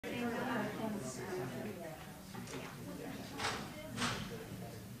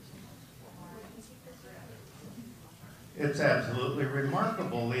It's absolutely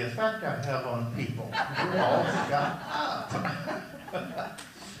remarkable the effect I have on people. You're all shut up.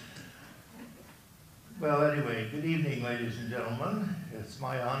 Well, anyway, good evening, ladies and gentlemen. It's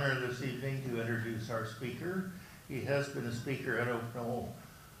my honor this evening to introduce our speaker. He has been a speaker at Oak Knoll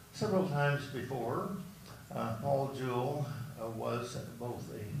several times before. Paul Juhl was both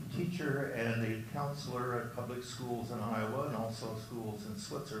a teacher and a counselor at public schools in Iowa and also schools in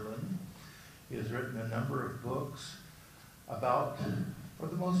Switzerland. He has written a number of books about, for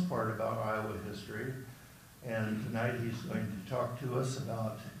the most part, about Iowa history. And tonight he's going to talk to us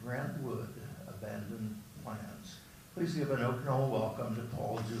about Grant Wood, Abandoned Plans. Please give an Oak Knoll welcome to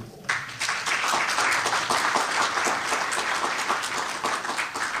Paul Juhl.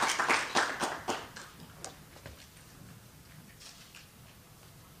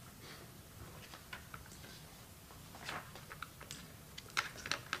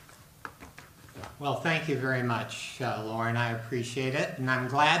 Well, thank you very much, Lauren. I appreciate it. And I'm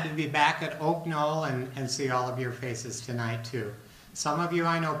glad to be back at Oak Knoll and see all of your faces tonight, too. Some of you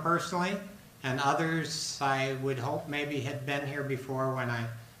I know personally, and others I would hope maybe had been here before when I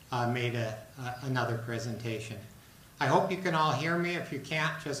made another presentation. I hope you can all hear me. If you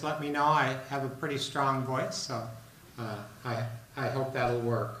can't, just let me know. I have a pretty strong voice, so I hope that'll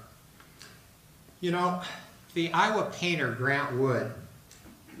work. You know, the Iowa painter Grant Wood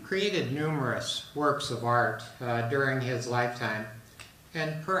created numerous works of art during his lifetime,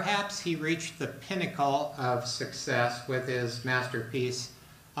 and perhaps he reached the pinnacle of success with his masterpiece,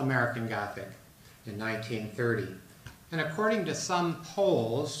 American Gothic, in 1930. And according to some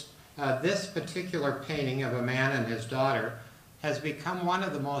polls, this particular painting of a man and his daughter has become one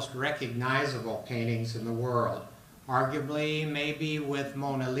of the most recognizable paintings in the world, arguably maybe with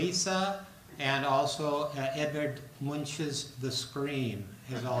Mona Lisa, and also Edvard Munch's The Scream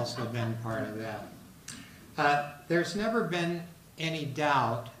has also been part of that. There's never been any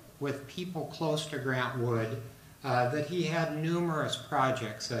doubt with people close to Grant Wood that he had numerous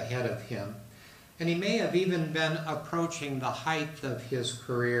projects ahead of him. And he may have even been approaching the height of his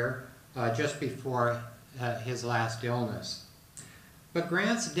career just before his last illness. But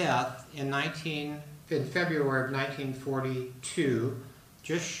Grant's death in February of 1942,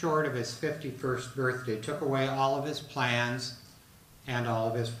 just short of his 51st birthday, took away all of his plans and all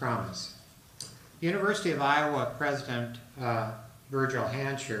of his promise. The University of Iowa President Virgil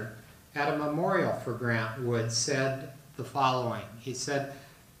Hancher, at a memorial for Grant Wood, said the following. He said,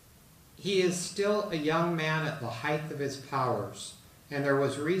 "He is still a young man at the height of his powers, and there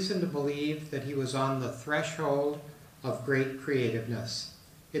was reason to believe that he was on the threshold of great creativeness.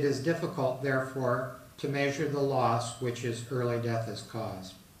 It is difficult, therefore, to measure the loss which his early death has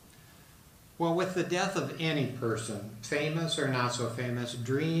caused." Well, with the death of any person, famous or not so famous,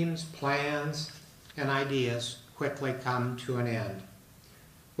 dreams, plans, and ideas quickly come to an end.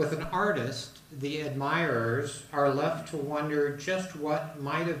 With an artist, the admirers are left to wonder just what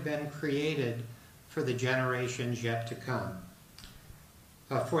might have been created for the generations yet to come,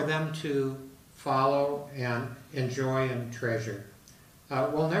 for them to follow and enjoy and treasure.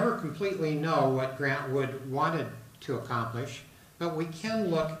 We'll never completely know what Grant Wood wanted to accomplish, but we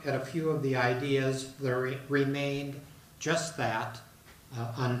can look at a few of the ideas that remained just that,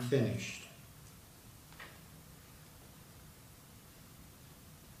 unfinished.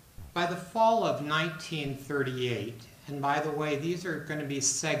 By the fall of 1938, and by the way, these are going to be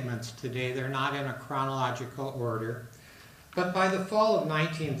segments today, they're not in a chronological order, but by the fall of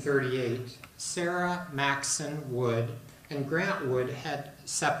 1938, Sarah Maxon Wood and Grant Wood had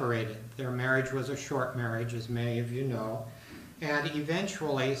separated. Their marriage was a short marriage, as many of you know, and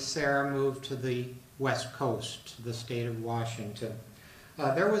eventually Sarah moved to the West Coast, to the state of Washington.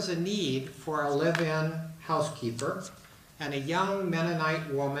 There was a need for a live-in housekeeper, and a young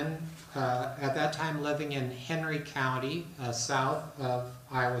Mennonite woman, at that time living in Henry County, south of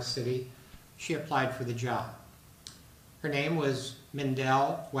Iowa City, she applied for the job. Her name was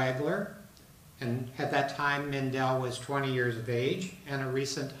Mindell Wagler, and at that time Mindell was 20 years of age and a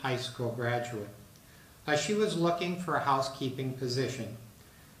recent high school graduate. She was looking for a housekeeping position,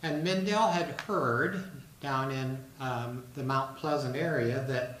 and Mindell had heard down in the Mount Pleasant area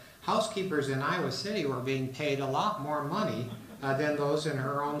that housekeepers in Iowa City were being paid a lot more money than those in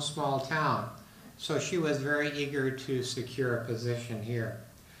her own small town. So she was very eager to secure a position here.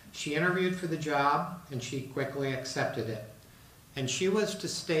 She interviewed for the job and she quickly accepted it. And she was to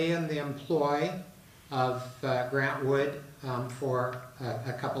stay in the employ of Grant Wood for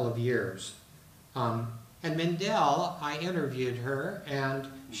a couple of years. And Mindell, I interviewed her, and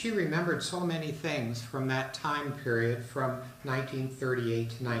she remembered so many things from that time period from 1938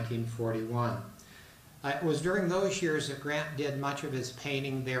 to 1941. It was during those years that Grant did much of his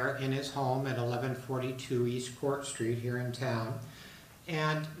painting there in his home at 1142 East Court Street here in town.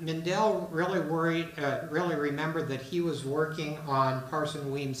 And Mindell really remembered that he was working on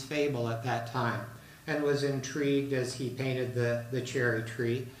Parson Weems' fable at that time and was intrigued as he painted the cherry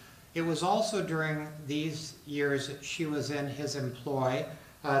tree. It was also during these years that she was in his employ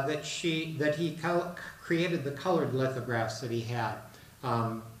that he created the colored lithographs that he had.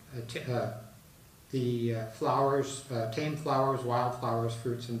 The flowers, tame flowers, wildflowers,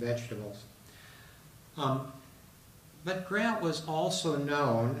 fruits, and vegetables. But Grant was also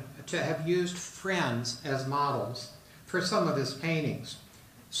known to have used friends as models for some of his paintings.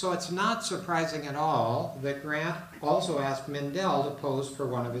 So it's not surprising at all that Grant also asked Mindell to pose for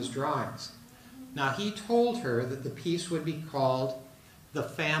one of his drawings. Now, he told her that the piece would be called "The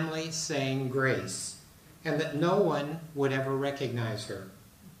Family Saying Grace," and that no one would ever recognize her.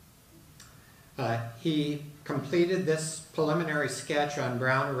 He completed this preliminary sketch on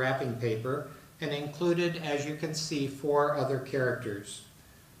brown wrapping paper and included, as you can see, 4 other characters.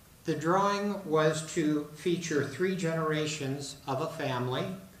 The drawing was to feature 3 generations of a family,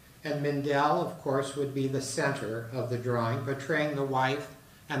 and Mindell, of course, would be the center of the drawing, portraying the wife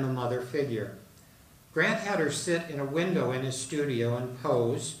and the mother figure. Grant had her sit in a window in his studio and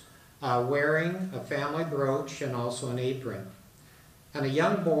pose, wearing a family brooch and also an apron. And a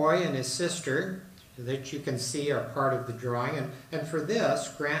young boy and his sister that you can see are part of the drawing. And for this,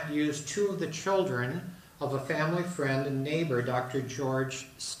 Grant used 2 of the children of a family friend and neighbor, Dr. George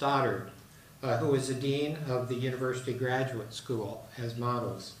Stoddard, who was the dean of the University Graduate School, as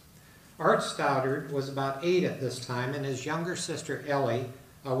models. Art Stoddard was about 8 at this time, and his younger sister, Ellie,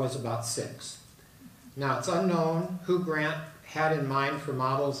 was about 6. Now, it's unknown who Grant had in mind for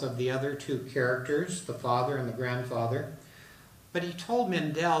models of the other 2 characters, the father and the grandfather, but he told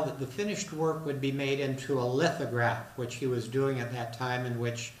Mindell that the finished work would be made into a lithograph, which he was doing at that time, in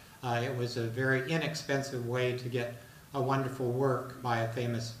which it was a very inexpensive way to get a wonderful work by a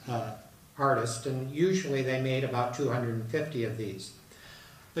famous artist, and usually they made about 250 of these.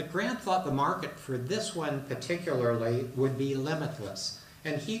 But Grant thought the market for this one particularly would be limitless,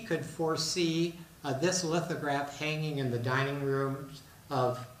 and he could foresee this lithograph hanging in the dining rooms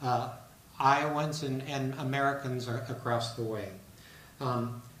of Iowans and Americans across the way.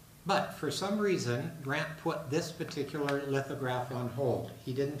 But for some reason, Grant put this particular lithograph on hold.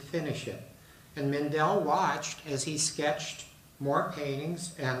 He didn't finish it. And Mindell watched as he sketched more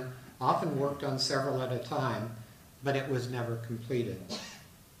paintings and often worked on several at a time, but it was never completed.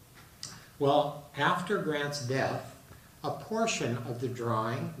 Well, after Grant's death, a portion of the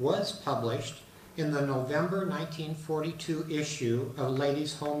drawing was published in the November 1942 issue of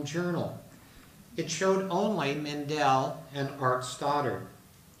Ladies' Home Journal. It showed only Mindell and Art Stoddard.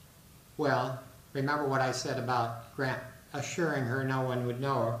 Well, remember what I said about Grant assuring her no one would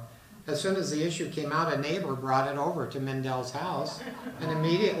know her. As soon as the issue came out, a neighbor brought it over to Mindell's house and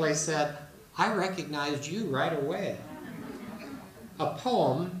immediately said, "I recognized you right away." A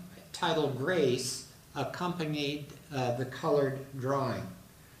poem titled "Grace" accompanied the colored drawing.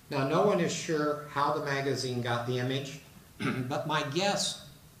 Now, no one is sure how the magazine got the image, but my guess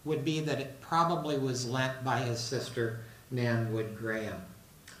would be that it probably was lent by his sister, Nan Wood Graham.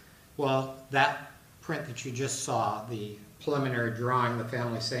 Well, that print that you just saw, the preliminary drawing, The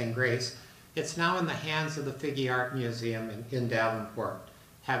Family Saying Grace, it's now in the hands of the Figge Art Museum in Davenport,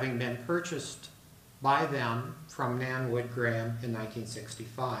 having been purchased by them from Nan Wood Graham in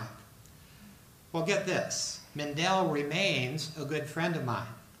 1965. Well, get this, Mindell remains a good friend of mine.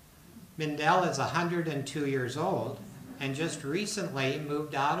 Mindell is 102 years old and just recently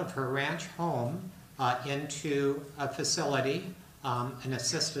moved out of her ranch home into a facility, an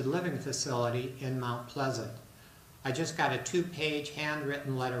assisted living facility in Mount Pleasant. I just got a 2-page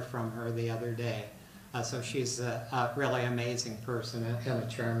handwritten letter from her the other day. So she's a really amazing person and a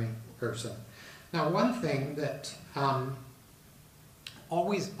charming person. Now, one thing that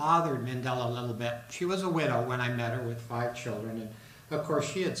always bothered Mindell a little bit, she was a widow when I met her with 5 children, and of course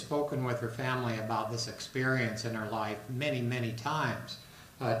she had spoken with her family about this experience in her life many, many times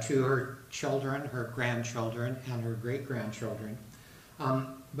to her children, her grandchildren, and her great-grandchildren.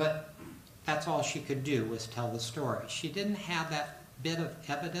 But that's all she could do, was tell the story. She didn't have that bit of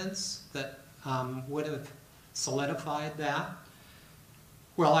evidence that would have solidified that.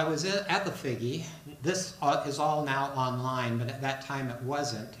 Well, I was at the Figge. This is all now online, but at that time it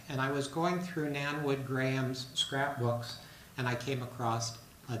wasn't. And I was going through Nan Wood Graham's scrapbooks, and I came across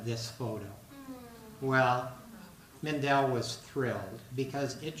this photo. Well, Mindell was thrilled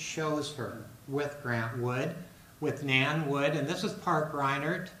because it shows her with Grant Wood, with Nan Wood, and this is Park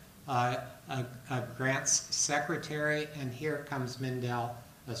Reinert, Grant's secretary, and here comes Mindell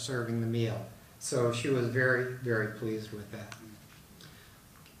serving the meal. So she was very, very pleased with that.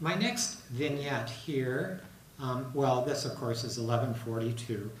 My next vignette here, well, this of course is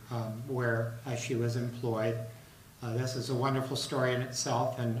 1142, where she was employed. This is a wonderful story in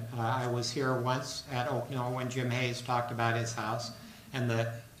itself, and I was here once at Oak Knoll when Jim Hayes talked about his house and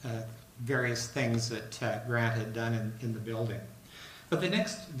the various things that Grant had done in the building. But the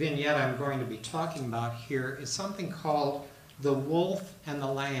next vignette I'm going to be talking about here is something called The Wolf and the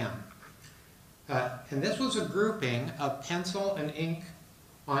Lamb. And this was a grouping of pencil and ink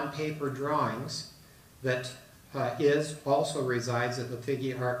on paper drawings that also resides at the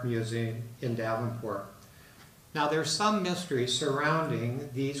Figge Art Museum in Davenport. Now there's some mystery surrounding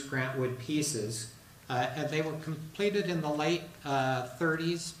these Grant Wood pieces, and they were completed in the late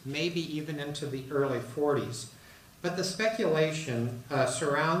 30s, maybe even into the early 40s. But the speculation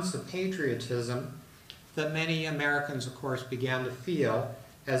surrounds the patriotism that many Americans, of course, began to feel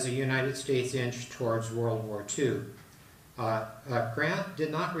as the United States inched towards World War II. Grant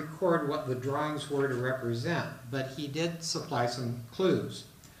did not record what the drawings were to represent, but he did supply some clues.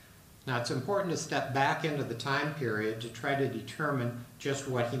 Now, it's important to step back into the time period to try to determine just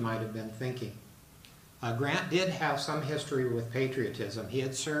what he might have been thinking. Grant did have some history with patriotism. He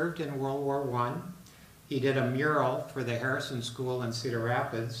had served in World War I. He did a mural for the Harrison School in Cedar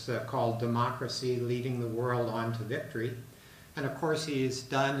Rapids called Democracy Leading the World On to Victory. And of course he's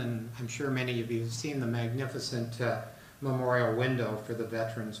done, and I'm sure many of you have seen the magnificent memorial window for the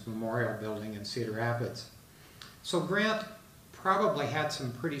Veterans Memorial Building in Cedar Rapids. So Grant probably had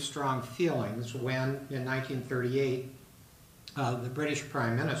some pretty strong feelings when, in 1938, the British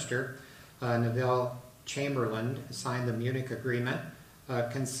Prime Minister, Neville Chamberlain, signed the Munich Agreement,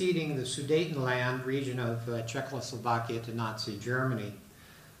 conceding the Sudetenland region of Czechoslovakia to Nazi Germany.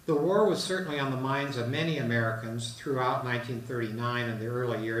 The war was certainly on the minds of many Americans throughout 1939 and the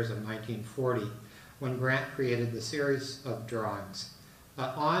early years of 1940, when Grant created the series of drawings.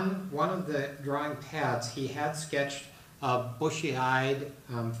 On one of the drawing pads, he had sketched a bushy-eyed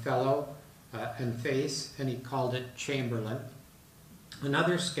fellow and face, and he called it Chamberlain.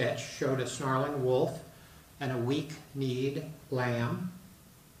 Another sketch showed a snarling wolf and a weak-kneed lamb.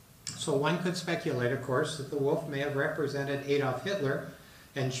 So one could speculate, of course, that the wolf may have represented Adolf Hitler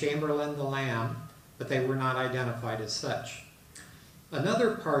and Chamberlain the lamb, but they were not identified as such.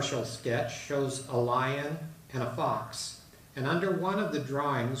 Another partial sketch shows a lion and a fox, and under one of the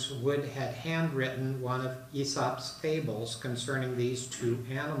drawings, Wood had handwritten one of Aesop's fables concerning these two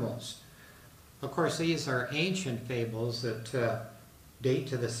animals. Of course, these are ancient fables that date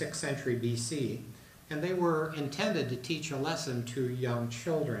to the 6th century BC, and they were intended to teach a lesson to young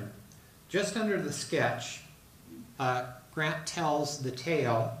children. Just under the sketch, Grant tells the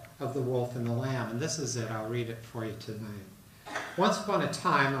tale of the wolf and the lamb, and this is it. I'll read it for you tonight. Once upon a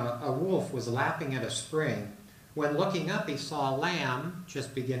time, a wolf was lapping at a spring. When looking up, he saw a lamb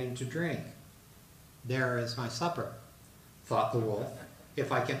just beginning to drink. "There is my supper," thought the wolf,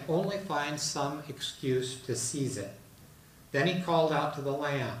 "if I can only find some excuse to seize it." Then he called out to the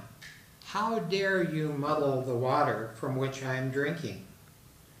lamb, "How dare you muddle the water from which I am drinking?"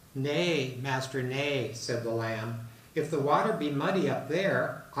 "Nay, master, nay," said the lamb. "If the water be muddy up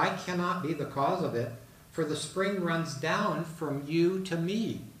there, I cannot be the cause of it, for the spring runs down from you to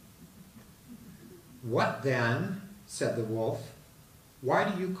me." "What then?" said the wolf. "Why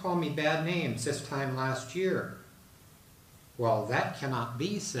do you call me bad names this time last year?" "Well, that cannot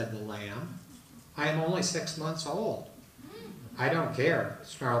be," said the lamb. "I am only 6 months old." "I don't care,"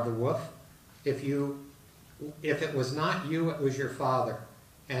 snarled the wolf. If it was not you, it was your father."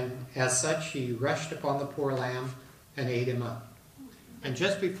 And as such, he rushed upon the poor lamb and ate him up. And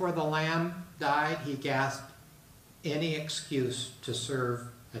just before the lamb died, he gasped, "Any excuse to serve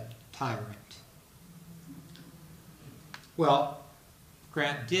a tyrant." Well,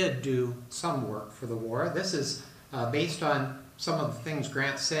 Grant did do some work for the war. This is based on some of the things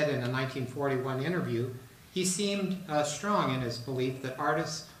Grant said in a 1941 interview. He seemed strong in his belief that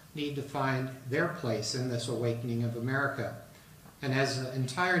artists need to find their place in this awakening of America. And as the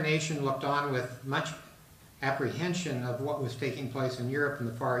entire nation looked on with much apprehension of what was taking place in Europe and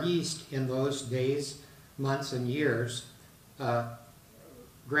the Far East in those days, months, and years,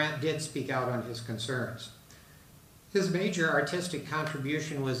 Grant did speak out on his concerns. His major artistic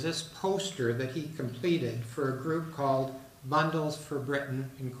contribution was this poster that he completed for a group called Bundles for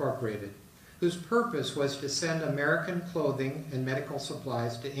Britain Incorporated, whose purpose was to send American clothing and medical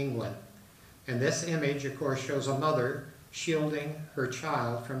supplies to England. And this image, of course, shows a mother shielding her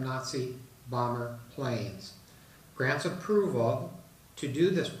child from Nazi bomber planes. Grant's approval to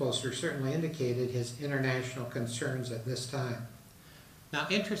do this poster certainly indicated his international concerns at this time. Now,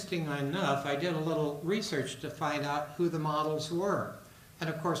 interestingly enough, I did a little research to find out who the models were. And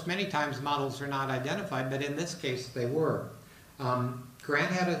of course, many times models are not identified, but in this case they were.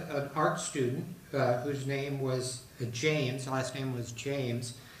 Grant had an art student whose name was James, last name was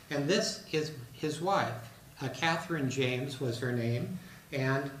James, and this is his wife. Catherine James was her name,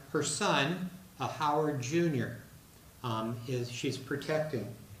 and her son, Howard Jr., she's protecting.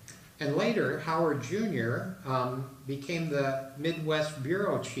 And later, Howard Jr. Became the Midwest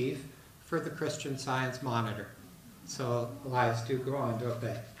Bureau Chief for the Christian Science Monitor. So lives do go on, don't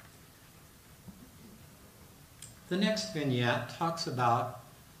they? The next vignette talks about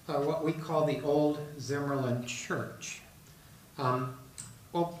what we call the Old Zimmerman Church.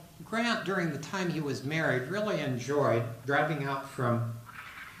 Well, Grant, during the time he was married, really enjoyed driving out from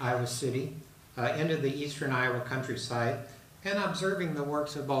Iowa City into the eastern Iowa countryside and observing the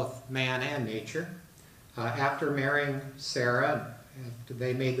works of both man and nature. After marrying Sarah,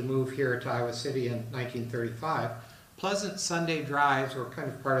 they made the move here to Iowa City in 1935. Pleasant Sunday drives were kind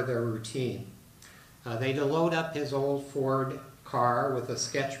of part of their routine. They'd load up his old Ford car with a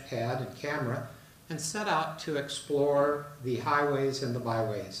sketch pad and camera and set out to explore the highways and the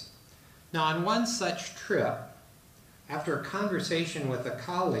byways. Now, on one such trip, after a conversation with a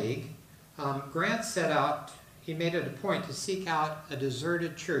colleague, Grant he made it a point to seek out a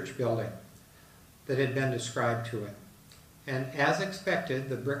deserted church building that had been described to him. And as expected,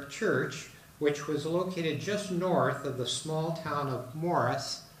 the brick church, which was located just north of the small town of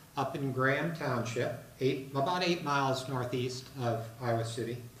Morris, up in Graham Township, about 8 miles northeast of Iowa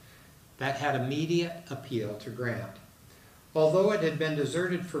City, that had immediate appeal to Grant. Although it had been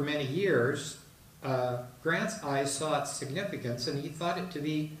deserted for many years, Grant's eyes saw its significance, and he thought it to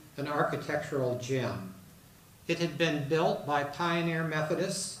be an architectural gem. It had been built by pioneer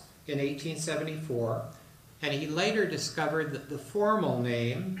Methodists in 1874, and he later discovered that the formal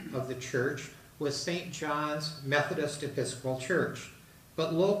name of the church was St. John's Methodist Episcopal Church,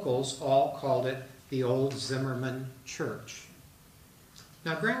 but locals all called it the Old Zimmerman Church.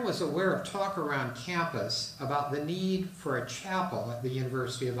 Now, Grant was aware of talk around campus about the need for a chapel at the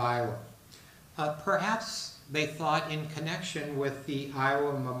University of Iowa. Perhaps they thought in connection with the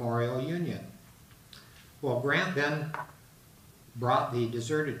Iowa Memorial Union. Well, Grant then brought the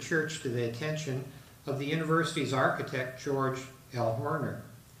deserted church to the attention of the university's architect, George L. Horner.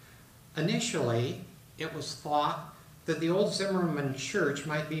 Initially, it was thought that the Old Zimmerman Church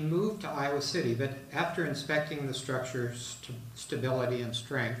might be moved to Iowa City, but after inspecting the structure's stability and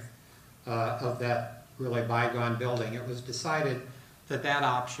strength of that really bygone building, it was decided that that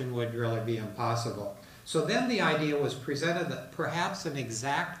option would really be impossible. So then the idea was presented that perhaps an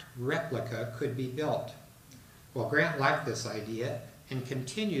exact replica could be built. Well, Grant liked this idea and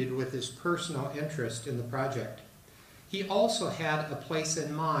continued with his personal interest in the project. He also had a place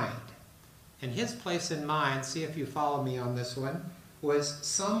in mind. And his place in mind, see if you follow me on this one, was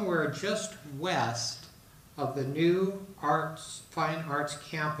somewhere just west of the new Fine Arts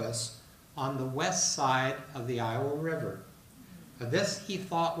campus on the west side of the Iowa River. This, he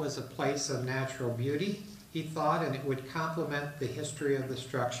thought, was a place of natural beauty, he thought, and it would complement the history of the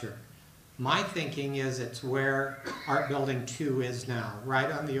structure. My thinking is it's where Art Building 2 is now,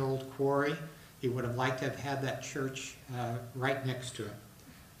 right on the old quarry. He would have liked to have had that church right next to it.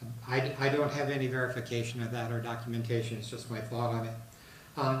 I don't have any verification of that or documentation, it's just my thought on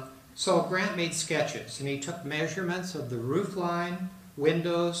it. So Grant made sketches, and he took measurements of the roof line,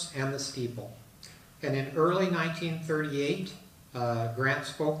 windows, and the steeple. And in early 1938, Grant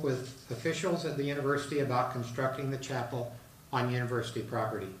spoke with officials at the university about constructing the chapel on university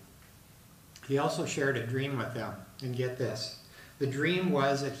property. He also shared a dream with them, and get this. The dream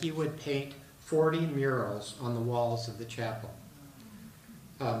was that he would paint 40 murals on the walls of the chapel.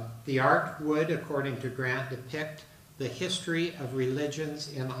 The art would, according to Grant, depict the history of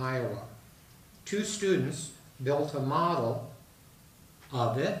religions in Iowa. 2 students built a model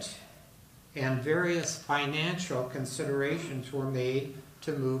of it, and various financial considerations were made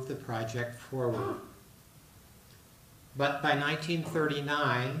to move the project forward. But by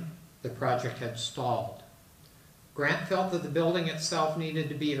 1939, the project had stalled. Grant felt that the building itself needed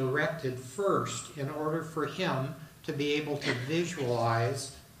to be erected first in order for him to be able to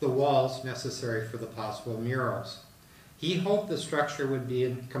visualize the walls necessary for the possible murals. He hoped the structure would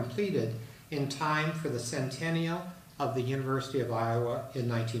be completed in time for the centennial of the University of Iowa in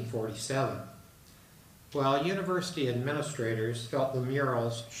 1947. Well, university administrators felt the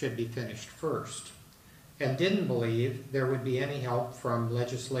murals should be finished first and didn't believe there would be any help from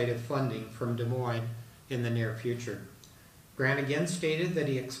legislative funding from Des Moines in the near future. Grant again stated that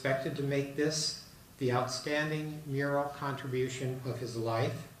he expected to make this the outstanding mural contribution of his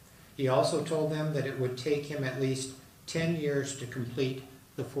life. He also told them that it would take him at least 10 years to complete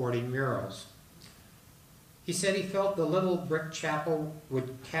the 40 murals. He said he felt the little brick chapel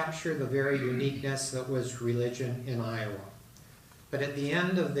would capture the very uniqueness that was religion in Iowa. But at the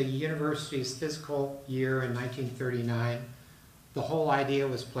end of the university's fiscal year in 1939, the whole idea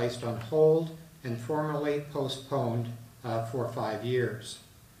was placed on hold and formally postponed for 5 years.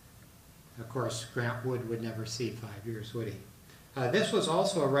 Of course, Grant Wood would never see 5 years, would he? This was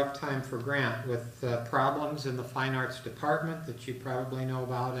also a rough time for Grant, with problems in the fine arts department that you probably know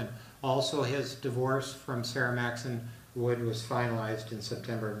about, and also his divorce from Sarah Maxon Wood was finalized in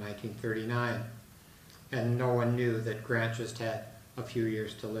September of 1939. And no one knew that Grant just had a few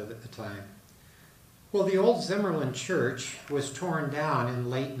years to live at the time. Well, the old Zimmerman church was torn down in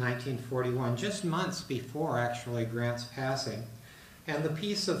late 1941, just months before actually Grant's passing, and the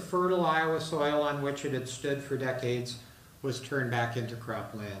piece of fertile Iowa soil on which it had stood for decades was turned back into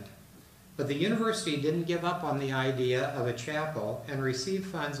cropland. But the university didn't give up on the idea of a chapel and received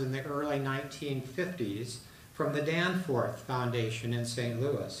funds in the early 1950s from the Danforth Foundation in St.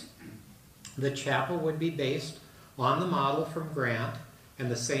 Louis. The chapel would be based on the model from Grant and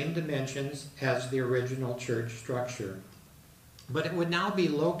the same dimensions as the original church structure. But it would now be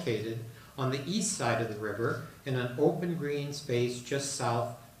located on the east side of the river in an open green space just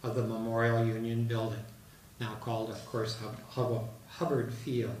south of the Memorial Union building, now called, of course, Hubbard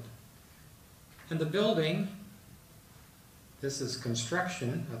Field. And the building, this is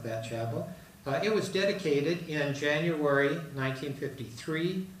construction of that chapel, it was dedicated in January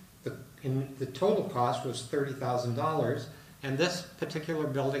 1953. The total cost was $30,000, and this particular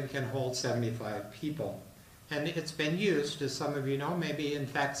building can hold 75 people. And it's been used, as some of you know, maybe in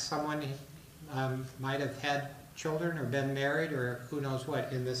fact someone might have had children or been married or who knows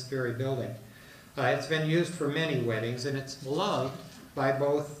what in this very building. It's been used for many weddings, and it's beloved by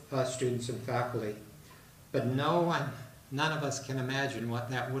both students and faculty. But none of us can imagine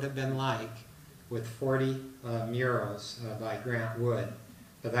what that would have been like with 40 murals by Grant Wood.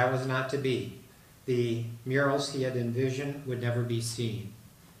 But that was not to be. The murals he had envisioned would never be seen.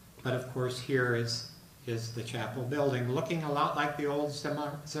 But of course here is the chapel building, looking a lot like the old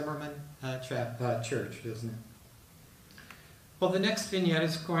Zimmerman church, isn't it? Well, the next vignette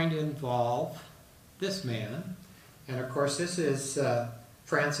is going to involve this man. And of course this is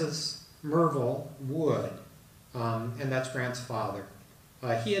Francis Merville Wood, and that's Grant's father.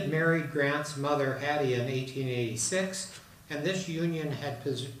 He had married Grant's mother, Hattie, in 1886, and this union had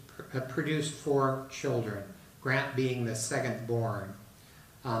produced 4 children, Grant being the second born.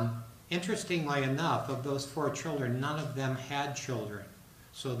 Interestingly enough, of those 4 children, none of them had children,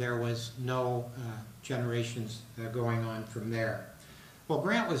 so there was no generations going on from there. Well,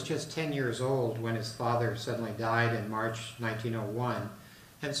 Grant was just 10 years old when his father suddenly died in March 1901,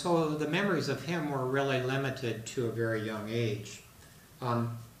 and so the memories of him were really limited to a very young age.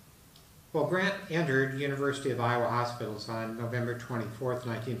 Well, Grant entered University of Iowa Hospitals on November 24th,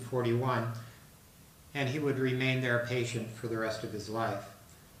 1941, and he would remain there a patient for the rest of his life.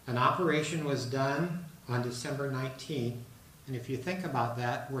 An operation was done on December 19th, and if you think about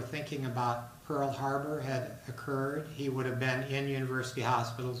that, we're thinking about Pearl Harbor had occurred. He would have been in university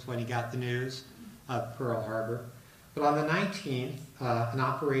hospitals when he got the news of Pearl Harbor. But on the 19th, an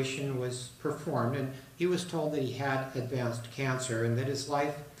operation was performed, and he was told that he had advanced cancer and that his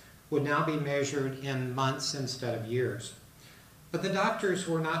life would now be measured in months instead of years. But the doctors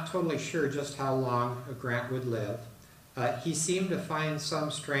were not totally sure just how long Grant would live. He seemed to find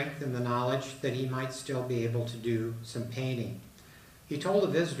some strength in the knowledge that he might still be able to do some painting. He told a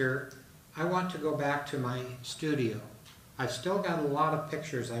visitor, "I want to go back to my studio. I've still got a lot of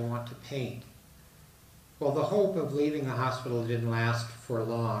pictures I want to paint." Well, the hope of leaving the hospital didn't last for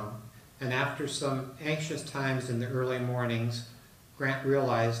long, and after some anxious times in the early mornings, Grant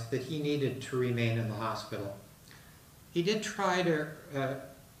realized that he needed to remain in the hospital. He did try to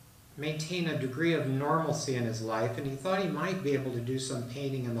maintain a degree of normalcy in his life, and he thought he might be able to do some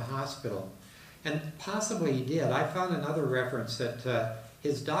painting in the hospital. And possibly he did. I found another reference that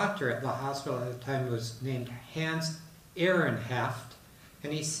his doctor at the hospital at the time was named Hans Ehrenhaft,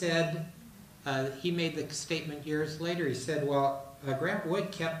 and he said, he made the statement years later, he said, well, Grant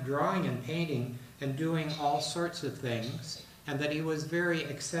Wood kept drawing and painting and doing all sorts of things, and that he was very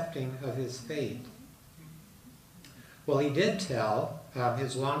accepting of his fate. Well, he did tell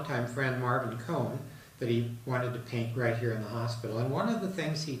his longtime friend Marvin Cohn that he wanted to paint right here in the hospital. And one of the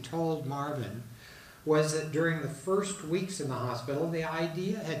things he told Marvin was that during the first weeks in the hospital, the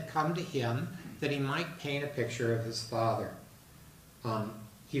idea had come to him that he might paint a picture of his father.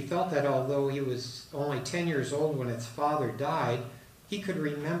 He felt that although he was only 10 years old when his father died, he could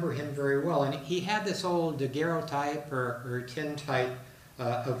remember him very well. And he had this old daguerreotype or tintype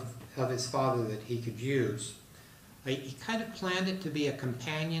of his father that he could use. He kind of planned it to be a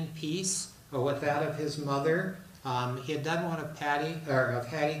companion piece with that of his mother. He had done one of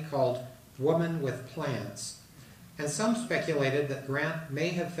Hattie called Woman with Plants. And some speculated that Grant may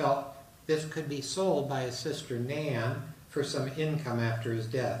have felt this could be sold by his sister Nan for some income after his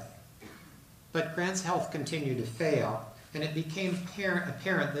death. But Grant's health continued to fail, and it became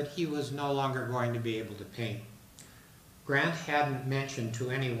apparent that he was no longer going to be able to paint. Grant hadn't mentioned to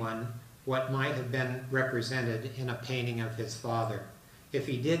anyone what might have been represented in a painting of his father. If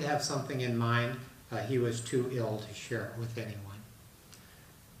he did have something in mind, he was too ill to share it with anyone.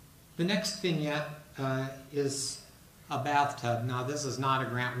 The next vignette is a bathtub. Now, this is not a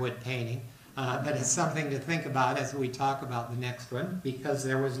Grant Wood painting, but it's something to think about as we talk about the next one, because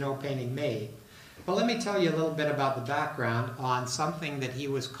there was no painting made. But let me tell you a little bit about the background on something that he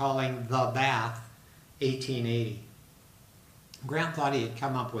was calling The Bath 1880. Grant thought he had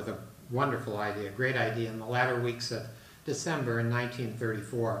come up with a wonderful idea, a great idea, in the latter weeks of December in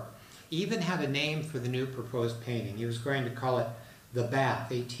 1934. He even had a name for the new proposed painting. He was going to call it The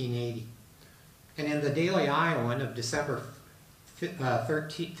Bath 1880. And in the Daily Iowan of December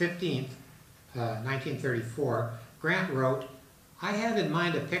 15th, 1934, Grant wrote, "I have in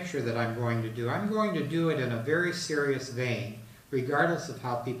mind a picture that I'm going to do. I'm going to do it in a very serious vein, regardless of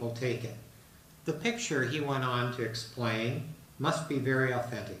how people take it. The picture," he went on to explain, "must be very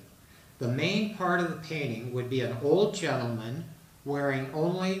authentic. The main part of the painting would be an old gentleman wearing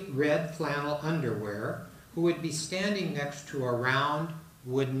only red flannel underwear who would be standing next to a round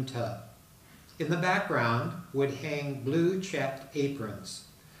wooden tub. In the background would hang blue checked aprons.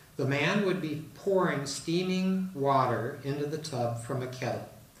 The man would be pouring steaming water into the tub from a kettle.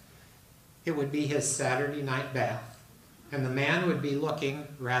 It would be his Saturday night bath, and the man would be looking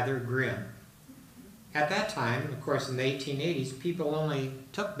rather grim." At that time, of course, in the 1880s, people only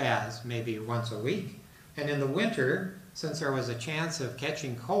took baths maybe once a week. And in the winter, since there was a chance of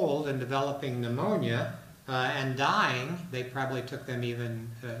catching cold and developing pneumonia and dying, they probably took them even,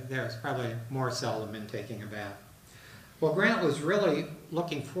 there was probably more seldom in taking a bath. Well, Grant was really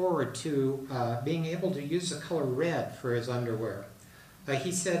looking forward to being able to use the color red for his underwear.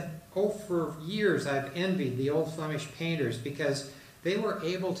 He said, "Oh, for years I've envied the old Flemish painters because they were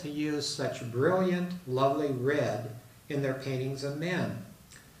able to use such brilliant, lovely red in their paintings of men.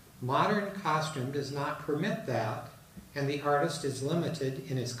 Modern costume does not permit that, and the artist is limited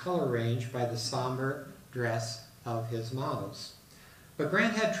in his color range by the somber dress of his models." But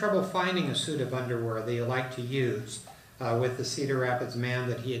Grant had trouble finding a suit of underwear that he liked to use with the Cedar Rapids man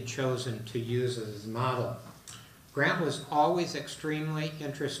that he had chosen to use as his model. Grant was always extremely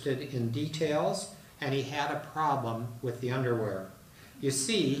interested in details, and he had a problem with the underwear. "You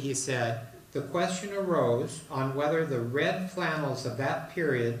see," he said, "the question arose on whether the red flannels of that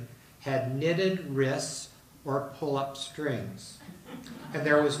period had knitted wrists or pull-up strings. And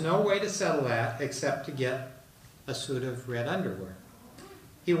there was no way to settle that except to get a suit of red underwear.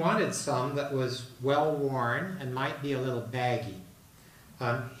 He wanted some that was well worn and might be a little baggy.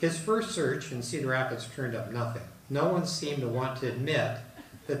 His first search in Cedar Rapids turned up nothing. No one seemed to want to admit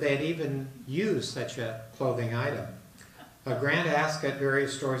that they had even used such a clothing item. Grant asked at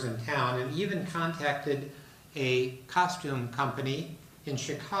various stores in town and even contacted a costume company in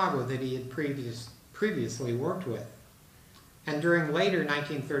Chicago that he had previously worked with. And during later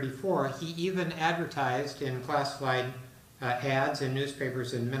 1934, he even advertised in classified ads in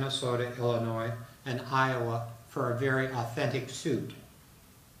newspapers in Minnesota, Illinois, and Iowa for a very authentic suit.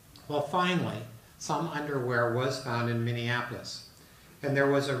 Well, finally, some underwear was found in Minneapolis, and there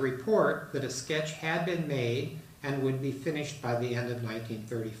was a report that a sketch had been made and would be finished by the end of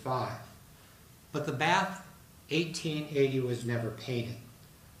 1935. But the Bath 1880 was never painted.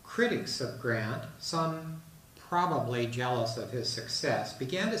 Critics of Grant, some probably jealous of his success,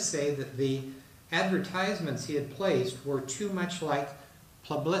 began to say that the advertisements he had placed were too much like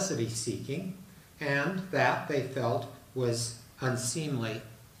publicity seeking, and that, they felt, was unseemly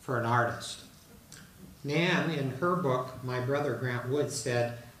for an artist. Nan, in her book, My Brother Grant Wood,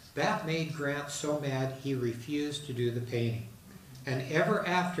 said, "That made Grant so mad he refused to do the painting. And ever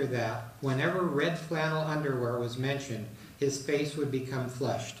after that, whenever red flannel underwear was mentioned, his face would become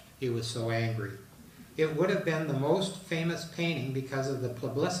flushed. He was so angry. It would have been the most famous painting because of the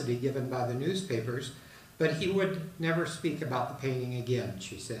publicity given by the newspapers, but he would never speak about the painting again,"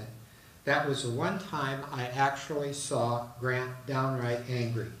 she said. "That was the one time I actually saw Grant downright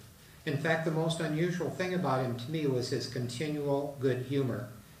angry. In fact, the most unusual thing about him to me was his continual good humor.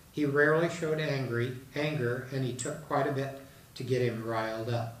 He rarely showed anger, and he took quite a bit to get him riled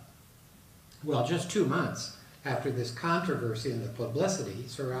up. Well, just 2 months after this controversy and the publicity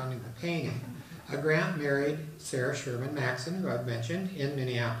surrounding the painting, Grant married Sarah Sherman Maxon, who I've mentioned, in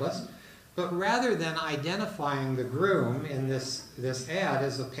Minneapolis. But rather than identifying the groom in this ad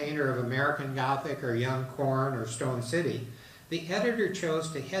as a painter of American Gothic or Young Corn or Stone City, the editor chose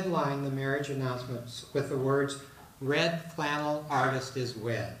to headline the marriage announcements with the words, "Red flannel artist is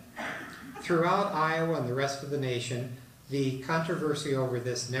wed." Throughout Iowa and the rest of the nation, the controversy over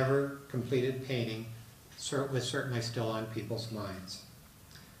this never completed painting was certainly still on people's minds.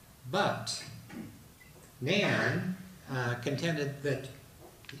 But Nan contended that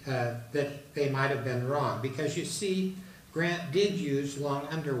they might have been wrong, because you see, Grant did use long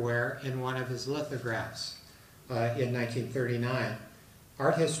underwear in one of his lithographs in 1939.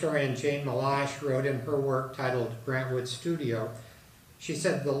 Art historian Jane Malash wrote in her work titled Grant Wood Studio, she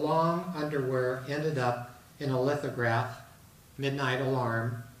said the long underwear ended up in a lithograph, Midnight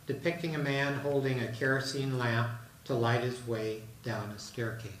Alarm, depicting a man holding a kerosene lamp to light his way down a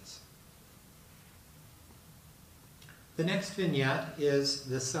staircase. The next vignette is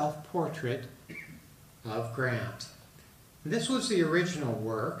the self-portrait of Grant. This was the original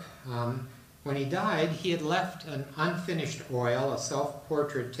work. When he died, he had left an unfinished oil, a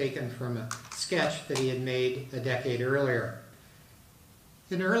self-portrait taken from a sketch that he had made a decade earlier.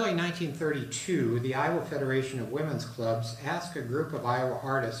 In early 1932, the Iowa Federation of Women's Clubs asked a group of Iowa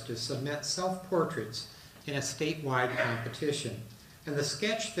artists to submit self-portraits in a statewide competition. And the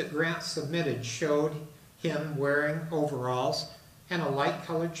sketch that Grant submitted showed him wearing overalls and a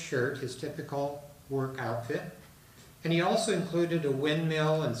light-colored shirt, his typical work outfit. And he also included a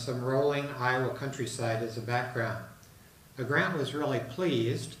windmill and some rolling Iowa countryside as a background. Grant was really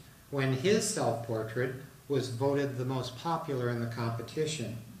pleased when his self-portrait was voted the most popular in the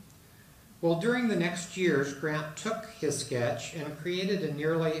competition. Well, during the next years, Grant took his sketch and created a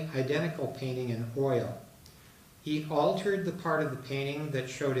nearly identical painting in oil. He altered the part of the painting that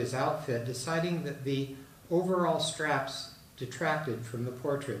showed his outfit, deciding that the overall straps detracted from the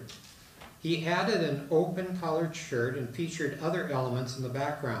portrait. He added an open collared shirt and featured other elements in the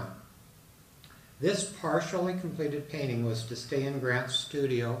background. This partially completed painting was to stay in Grant's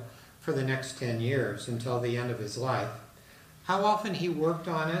studio for the next 10 years until the end of his life. How often he worked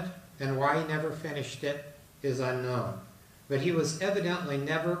on it and why he never finished it is unknown, but he was evidently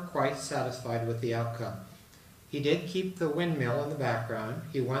never quite satisfied with the outcome. He did keep the windmill in the background.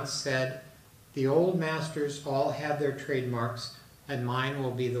 He once said, "The old masters all had their trademarks, and mine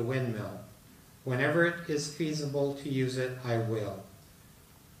will be the windmill. Whenever it is feasible to use it, I will."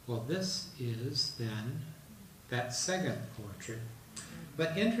 Well, this is then that second portrait.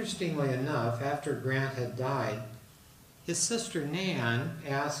 But interestingly enough, after Grant had died, his sister Nan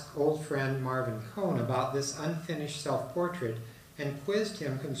asked old friend Marvin Cohn about this unfinished self-portrait and quizzed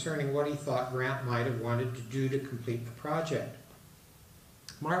him concerning what he thought Grant might have wanted to do to complete the project.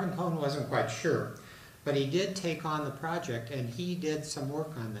 Marvin Cohn wasn't quite sure, but he did take on the project, and he did some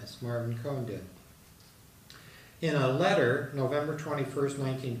work on this, Marvin Cohn did. In a letter, November 21st,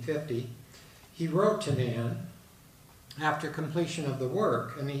 1950, he wrote to Nan after completion of the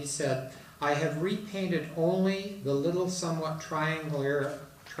work, and he said, "I have repainted only the little somewhat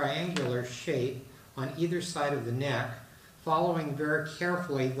triangular shape on either side of the neck, following very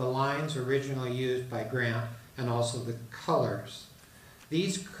carefully the lines originally used by Grant and also the colors.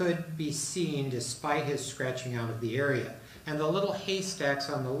 These could be seen despite his scratching out of the area. And the little haystacks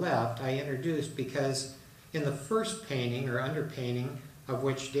on the left I introduced because in the first painting or underpainting, of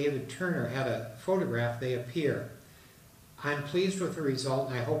which David Turner had a photograph, they appear. I'm pleased with the result,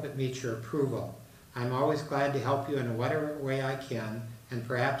 and I hope it meets your approval. I'm always glad to help you in whatever way I can, and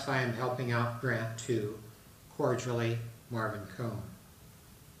perhaps I am helping out Grant too. Cordially, Marvin Cohn."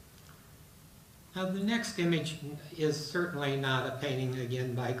 Now, the next image is certainly not a painting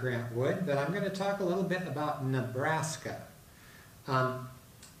again by Grant Wood, but I'm going to talk a little bit about Nebraska.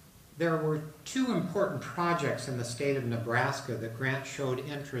 There were two important projects in the state of Nebraska that Grant showed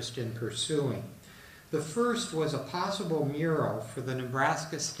interest in pursuing. The first was a possible mural for the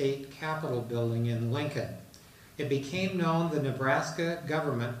Nebraska State Capitol building in Lincoln. It became known the Nebraska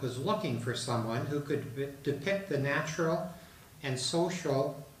government was looking for someone who could depict the natural and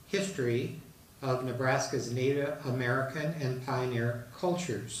social history of Nebraska's Native American and pioneer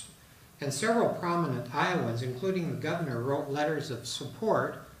cultures. And several prominent Iowans, including the governor, wrote letters of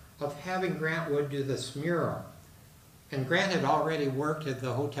support of having Grant Wood do this mural. And Grant had already worked at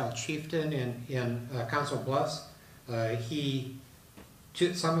the Hotel Chieftain in Council Bluffs. He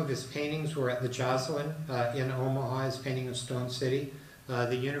Some of his paintings were at the Joslin in Omaha, his painting of Stone City.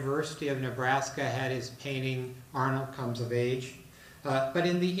 The University of Nebraska had his painting, Arnold Comes of Age. But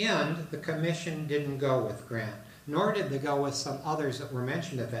in the end, the commission didn't go with Grant, nor did they go with some others that were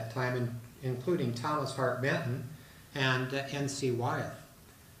mentioned at that time, including Thomas Hart Benton and N.C. Wyeth.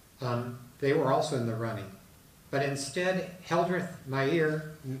 They were also in the running. But instead, Hildreth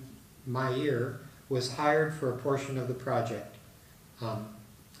Meyer was hired for a portion of the project.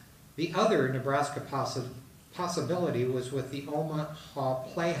 The other Nebraska possibility was with the Omaha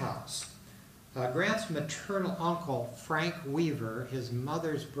Playhouse. Grant's maternal uncle, Frank Weaver, his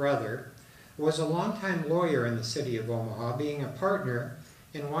mother's brother, was a longtime lawyer in the city of Omaha, being a partner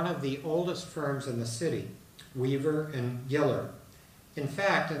in one of the oldest firms in the city, Weaver and Giller. In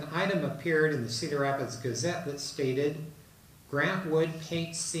fact, an item appeared in the Cedar Rapids Gazette that stated, "Grant Wood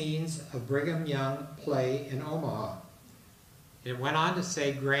paints scenes of Brigham Young play in Omaha." It went on to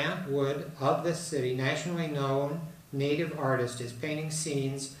say Grant Wood of this city, nationally known native artist, is painting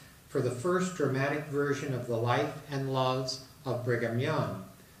scenes for the first dramatic version of the life and loves of Brigham Young,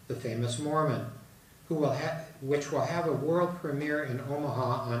 the famous Mormon, which will have a world premiere in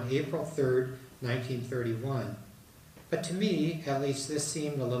Omaha on April 3rd, 1931. But to me, at least, this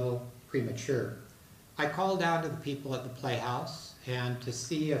seemed a little premature. I called down to the people at the Playhouse and to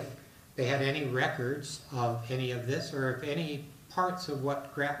see if they had any records of any of this or if any parts of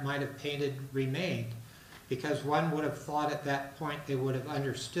what Grant might have painted remained, because one would have thought at that point they would have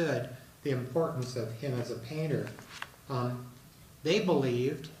understood the importance of him as a painter. They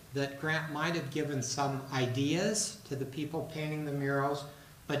believed that Grant might have given some ideas to the people painting the murals,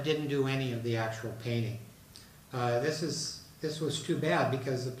 but didn't do any of the actual painting. This was too bad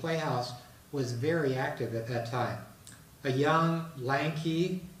because the Playhouse was very active at that time. A young,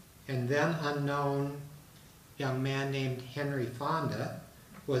 lanky, and then unknown young man named Henry Fonda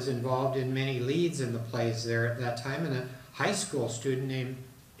was involved in many leads in the plays there at that time, and a high school student named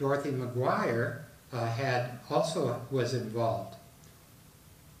Dorothy McGuire was involved.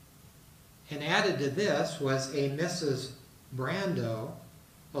 And added to this was a Mrs. Brando,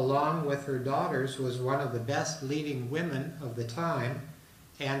 along with her daughters, who was one of the best leading women of the time,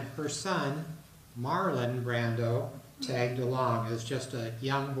 and her son, Marlon Brando, tagged along as just a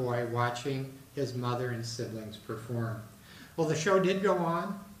young boy watching his mother and siblings perform. Well, the show did go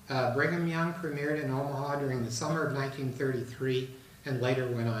on. Brigham Young premiered in Omaha during the summer of 1933 and later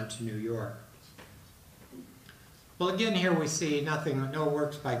went on to New York. Well, again, here we see no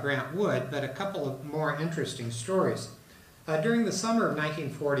works by Grant Wood, but a couple of more interesting stories. During the summer of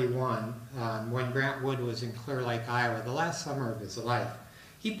 1941, when Grant Wood was in Clear Lake, Iowa, the last summer of his life,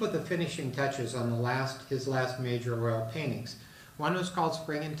 he put the finishing touches on his last major oil paintings. One was called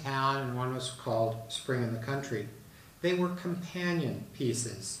Spring in Town and one was called Spring in the Country. They were companion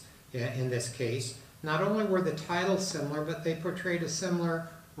pieces in this case. Not only were the titles similar, but they portrayed a similar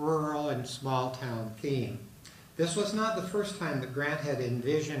rural and small town theme. This was not the first time that Grant had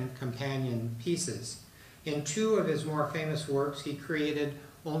envisioned companion pieces. In two of his more famous works, he created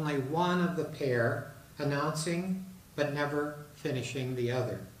only one of the pair, announcing but never finishing the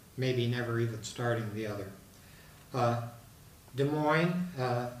other, maybe never even starting the other. Des Moines,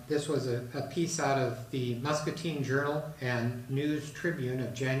 this was a piece out of the Muscatine Journal and News Tribune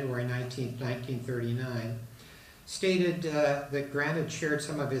of January 19, 1939, stated that Grant had shared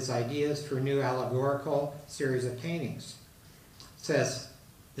some of his ideas for a new allegorical series of paintings. It says,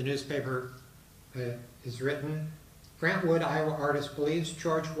 the newspaper is written, Grant Wood, Iowa artist, believes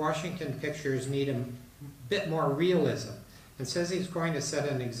George Washington pictures need a bit more realism and says he's going to set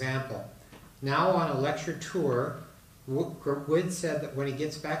an example. Now on a lecture tour, Wood said that when he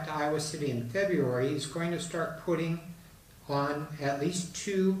gets back to Iowa City in February, he's going to start putting on at least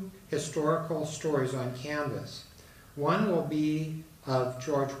 2 historical stories on canvas. One will be of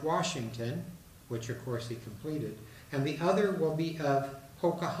George Washington, which of course he completed, and the other will be of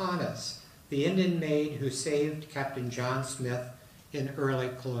Pocahontas, the Indian maid who saved Captain John Smith in early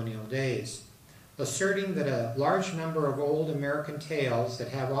colonial days, asserting that a large number of old American tales that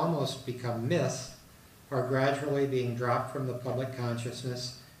have almost become myths are gradually being dropped from the public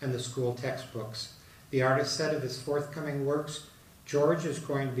consciousness and the school textbooks. The artist said of his forthcoming works, George is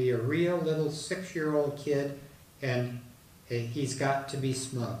going to be a real little 6-year-old kid and he's got to be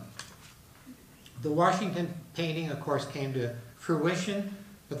smug. The Washington painting, of course, came to fruition,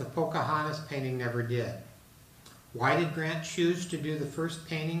 but the Pocahontas painting never did. Why did Grant choose to do the first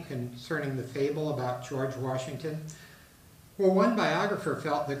painting concerning the fable about George Washington? Well, one biographer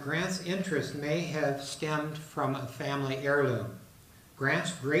felt that Grant's interest may have stemmed from a family heirloom.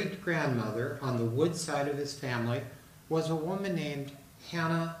 Grant's great-grandmother on the Wood side of his family was a woman named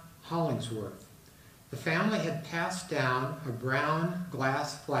Hannah Hollingsworth. The family had passed down a brown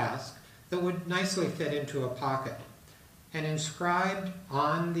glass flask that would nicely fit into a pocket, and inscribed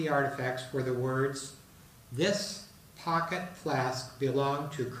on the artifacts were the words, "This pocket flask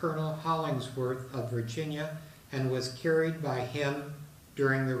belonged to Colonel Hollingsworth of Virginia and was carried by him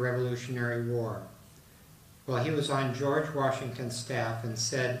during the Revolutionary War." Well, he was on George Washington's staff and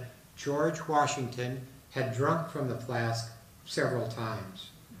said George Washington had drunk from the flask several times.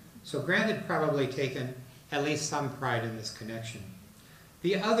 So Grant had probably taken at least some pride in this connection.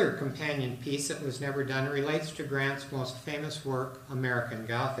 The other companion piece that was never done relates to Grant's most famous work, American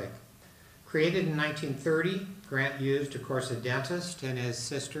Gothic. Created in 1930, Grant used, of course, a dentist and his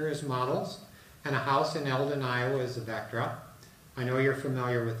sister as models, and a house in Eldon, Iowa as a backdrop. I know you're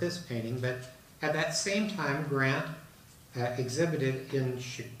familiar with this painting, but at that same time, Grant exhibited in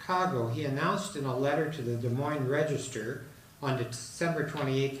Chicago. He announced in a letter to the Des Moines Register on December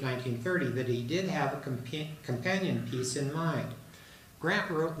 28, 1930, that he did have a companion piece in mind. Grant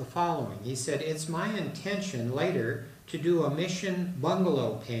wrote the following. He said, "It's my intention later to do a mission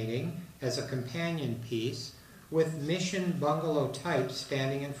bungalow painting as a companion piece with mission bungalow type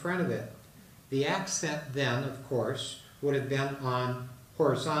standing in front of it. The accent then, of course, would have been on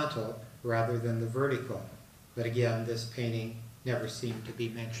horizontal rather than the vertical." But again, this painting never seemed to be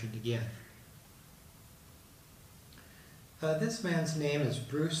mentioned again. This man's name is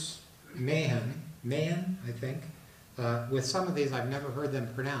Bruce Mahan, I think. With some of these, I've never heard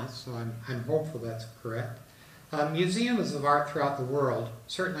them pronounced, so I'm hopeful that's correct. Museums of art throughout the world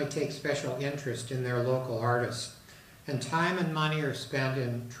certainly take special interest in their local artists, and time and money are spent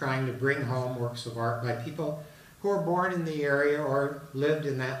in trying to bring home works of art by people who are born in the area or lived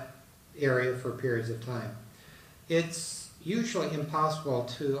in that area for periods of time. It's usually impossible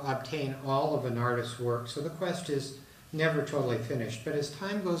to obtain all of an artist's work, so the quest is never totally finished. But as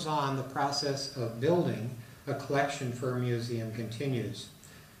time goes on, the process of building a collection for a museum continues.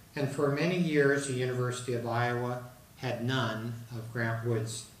 And for many years, the University of Iowa had none of Grant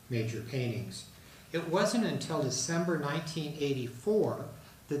Wood's major paintings. It wasn't until December 1984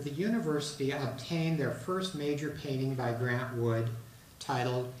 that the university obtained their first major painting by Grant Wood,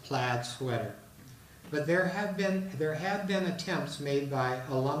 titled Plaid Sweater. But there had been attempts made by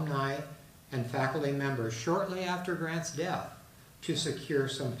alumni and faculty members shortly after Grant's death to secure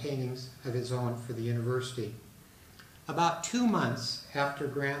some paintings of his own for the university. About 2 months after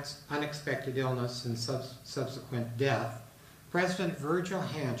Grant's unexpected illness and subsequent death, President Virgil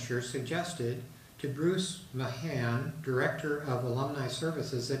Hancher suggested to Bruce Mahan, Director of Alumni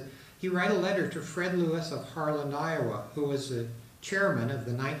Services, that he write a letter to Fred Lewis of Harlan, Iowa, who was the chairman of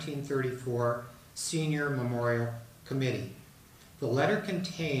the 1934 Senior Memorial Committee. The letter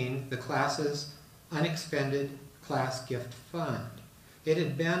contained the class's unexpended class gift fund. It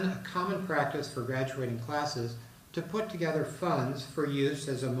had been a common practice for graduating classes to put together funds for use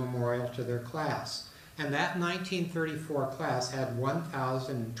as a memorial to their class. And that 1934 class had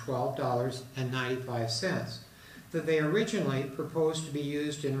 $1,012.95 that they originally proposed to be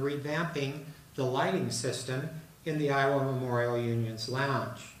used in revamping the lighting system in the Iowa Memorial Union's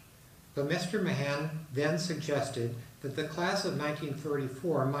lounge. But Mr. Mahan then suggested that the class of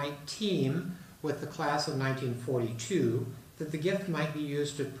 1934 might team with the class of 1942, that the gift might be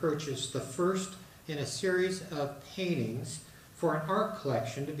used to purchase the first in a series of paintings for an art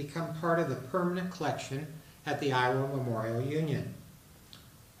collection to become part of the permanent collection at the Iowa Memorial Union.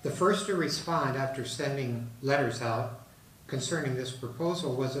 The first to respond after sending letters out concerning this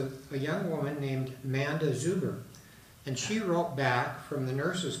proposal was a young woman named Amanda Zuber, and she wrote back from the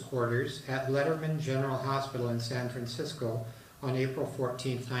nurses' quarters at Letterman General Hospital in San Francisco on April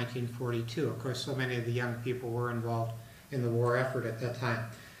 14, 1942. Of course, so many of the young people were involved in the war effort at that time.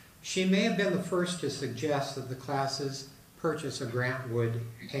 She may have been the first to suggest that the classes purchase a Grant Wood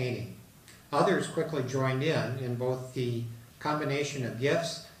painting. Others quickly joined in both the combination of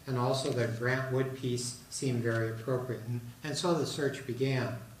gifts and also the Grant Wood piece seemed very appropriate. And so the search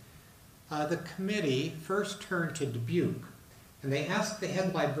began. The committee first turned to Dubuque, and they asked the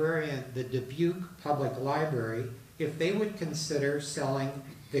head librarian at the Dubuque Public Library if they would consider selling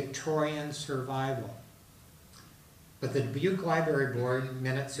Victorian Survival. But the Dubuque Library Board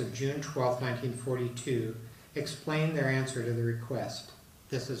minutes of June 12, 1942 explained their answer to the request.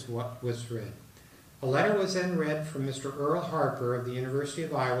 This is what was read. A letter was then read from Mr. Earl Harper of the University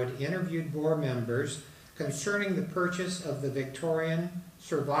of Iowa to interviewed board members concerning the purchase of the Victorian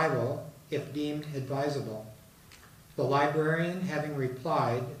Survival if deemed advisable. The librarian having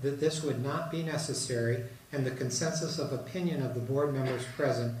replied that this would not be necessary and the consensus of opinion of the board members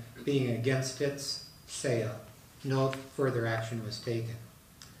present being against its sale. no further action was taken.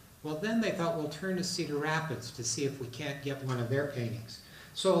 Well, then they thought, we'll turn to Cedar Rapids to see if we can't get one of their paintings.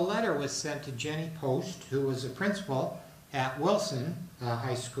 So a letter was sent to Jenny Post, who was a principal at Wilson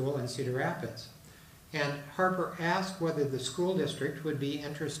High School in Cedar Rapids. And Harper asked whether the school district would be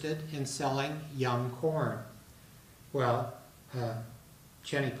interested in selling young corn. Well,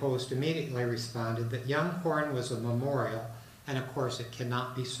 Jenny Post immediately responded that young corn was a memorial, and of course it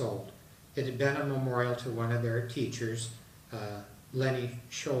cannot be sold. It had been a memorial to one of their teachers, Lenny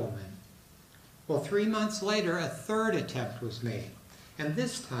Scholman. Well, 3 months later, a third attempt was made, and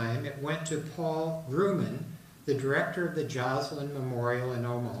this time it went to Paul Grumman, the director of the Joslin Memorial in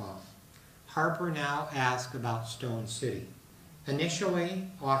Omaha. Harper now asked about Stone City, initially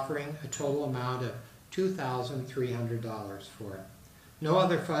offering a total amount of $2,300 for it. No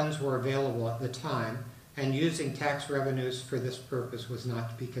other funds were available at the time, and using tax revenues for this purpose was not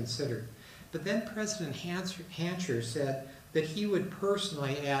to be considered. But then President Hancher said that he would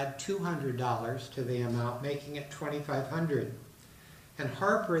personally add $200 to the amount, making it $2,500. And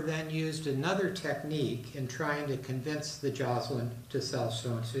Harper then used another technique in trying to convince the Joslin to sell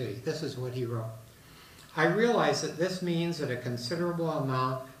Stone City. This is what he wrote. I realize that this means that a considerable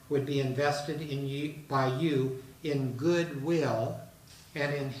amount would be invested by you in goodwill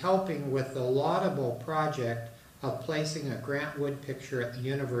and in helping with the laudable project of placing a Grant Wood picture at the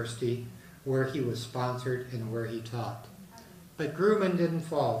university where he was sponsored and where he taught. But Grumman didn't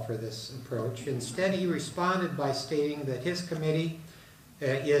fall for this approach. Instead, he responded by stating that his committee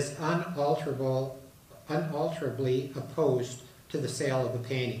is unalterably opposed to the sale of the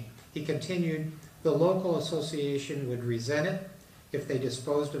painting. He continued, the local association would resent it if they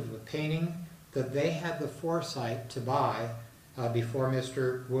disposed of a painting that they had the foresight to buy before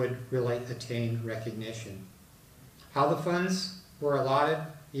Mr. Wood really attained recognition. How the funds were allotted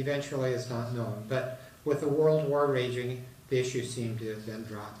eventually is not known, but with the World War raging, the issue seemed to have been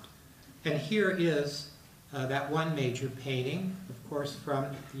dropped. And here is that one major painting, of course, from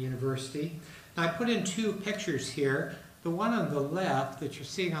the university. Now I put in two pictures here. The one on the left, that you're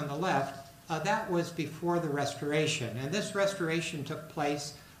seeing on the left, that was before the restoration. And this restoration took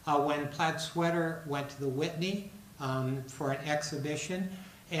place when Plaid Sweater went to the Whitney for an exhibition.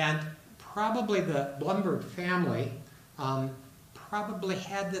 And probably the Blumberg family probably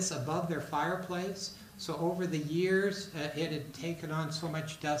had this above their fireplace. So over the years, it had taken on so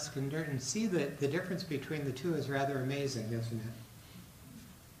much dust and dirt. And see the difference between the two is rather amazing, isn't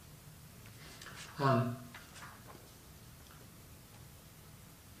it?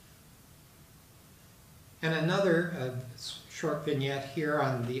 And another short vignette here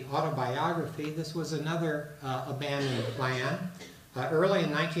on the autobiography. This was another abandoned plan. Early in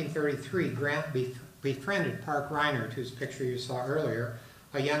 1933, Grant befriended Park Reinert, whose picture you saw earlier,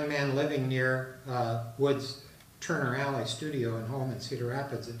 a young man living near Wood's Turner Alley studio and home in Cedar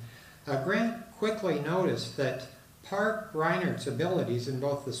Rapids. Grant quickly noticed that Park Reinert's abilities in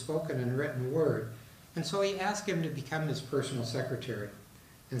both the spoken and written word, and so he asked him to become his personal secretary.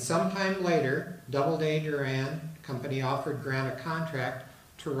 And sometime later, Doubleday Duran Company offered Grant a contract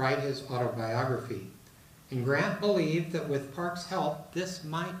to write his autobiography. And Grant believed that with Park's help, this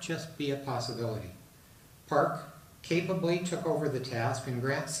might just be a possibility. Park capably took over the task, and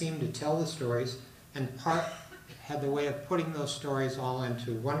Grant seemed to tell the stories, and Park had the way of putting those stories all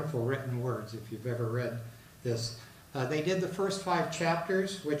into wonderful written words, if you've ever read this. They did the first 5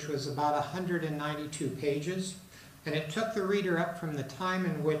 chapters, which was about 192 pages, and it took the reader up from the time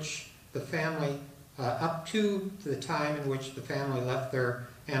in which the family, up to the time in which the family left their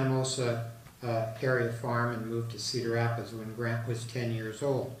Anamosa area farm and moved to Cedar Rapids when Grant was 10 years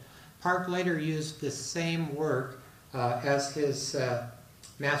old. Park later used this same work as his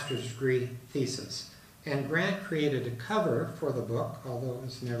master's degree thesis. And Grant created a cover for the book, although it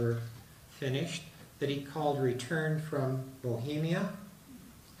was never finished, that he called Return from Bohemia.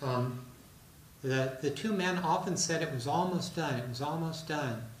 The two men often said it was almost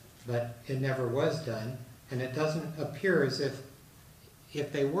done, but it never was done. And it doesn't appear as if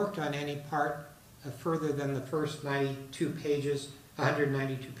they worked on any part further than the first 192 pages,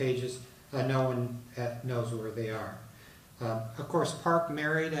 no one knows where they are. Of course, Park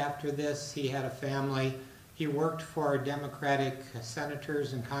married after this. He had a family. He worked for Democratic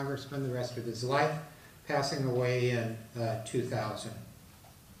senators and congressmen the rest of his life, passing away in 2000.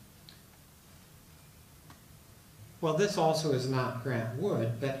 Well, this also is not Grant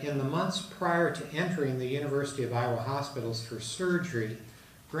Wood, but in the months prior to entering the University of Iowa hospitals for surgery,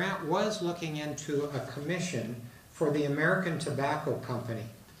 Grant was looking into a commission for the American Tobacco Company,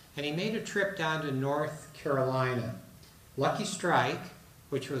 and he made a trip down to North Carolina. Lucky strike,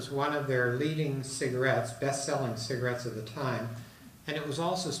 which was one of their leading cigarettes, best-selling cigarettes of the time. And it was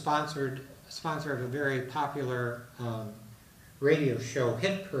also sponsor of a very popular radio show,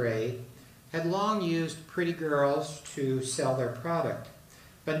 Hit Parade, had long used pretty girls to sell their product.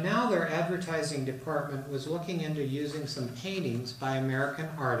 But now their advertising department was looking into using some paintings by American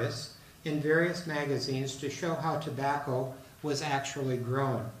artists in various magazines to show how tobacco was actually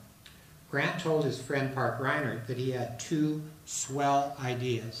grown. Grant told his friend Park Reinert that he had 2 swell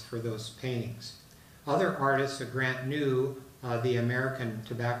ideas for those paintings. Other artists that Grant knew the American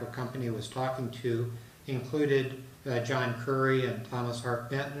Tobacco Company was talking to included John Curry and Thomas Hart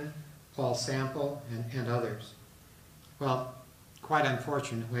Benton, Paul Sample, and others. Well, quite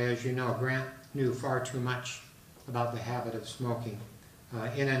unfortunately, as you know, Grant knew far too much about the habit of smoking.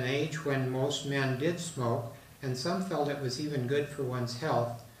 In an age when most men did smoke, and some felt it was even good for one's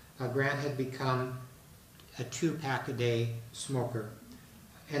health, Grant had become a 2-pack-a-day smoker.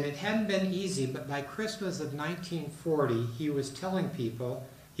 And it hadn't been easy, but by Christmas of 1940, he was telling people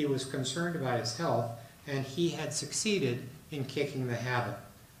he was concerned about his health, and he had succeeded in kicking the habit.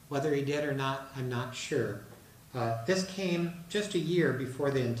 Whether he did or not, I'm not sure. This came just a year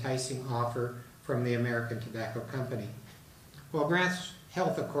before the enticing offer from the American Tobacco Company. Well, Grant's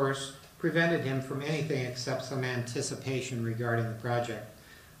health, of course, prevented him from anything except some anticipation regarding the project.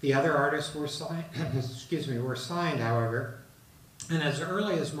 The other artists were signed, were signed, however, and as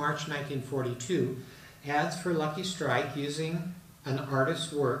early as March 1942, ads for Lucky Strike using an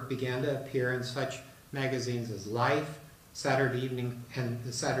artist's work began to appear in such magazines as Life, Saturday Evening, and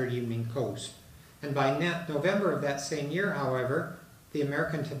the Saturday Evening Post. And by November of that same year, however, the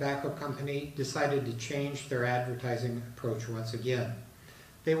American Tobacco Company decided to change their advertising approach once again.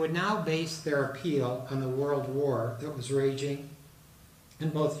 They would now base their appeal on the World War that was raging in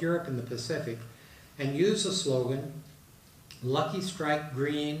both Europe and the Pacific, and use the slogan, "Lucky Strike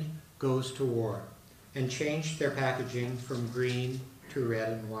Green Goes to War," and changed their packaging from green to red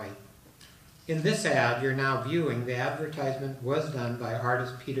and white. In this ad you're now viewing, the advertisement was done by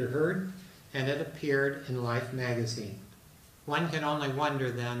artist Peter Hurd, and it appeared in Life magazine. One can only wonder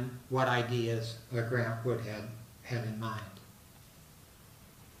then what ideas Grant Wood had in mind.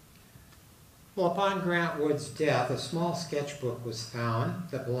 Well, upon Grant Wood's death, a small sketchbook was found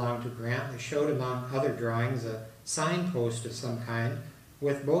that belonged to Grant that showed, among other drawings, a signpost of some kind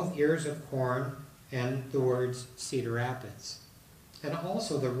with both ears of corn and the words Cedar Rapids. And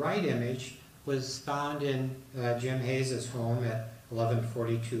also the right image was found in Jim Hayes' home at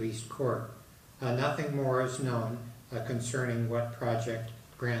 1142 East Court. Nothing more is known concerning what project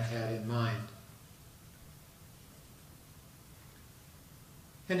Grant had in mind.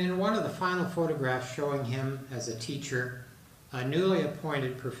 And in one of the final photographs showing him as a teacher, a newly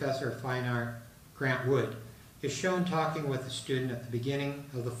appointed professor of fine art, Grant Wood, is shown talking with a student at the beginning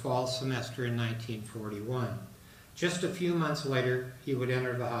of the fall semester in 1941. Just a few months later, he would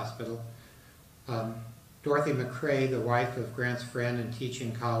enter the hospital. Dorothy McCrae, the wife of Grant's friend and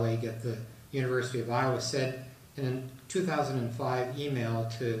teaching colleague at the University of Iowa, said in a 2005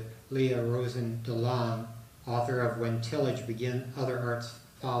 email to Leah Rosen DeLong, author of When Tillage Begin, Other Arts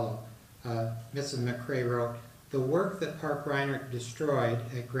Follow, Mrs. McCrae wrote, "The work that Park Reinert destroyed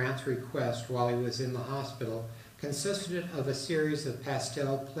at Grant's request while he was in the hospital consisted of a series of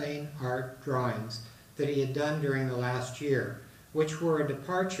pastel plain art drawings that he had done during the last year, which were a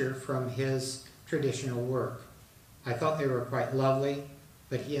departure from his traditional work. I thought they were quite lovely,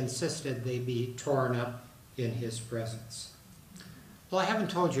 but he insisted they be torn up in his presence." Well, I haven't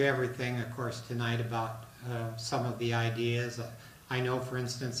told you everything, of course, tonight about some of the ideas. I know, for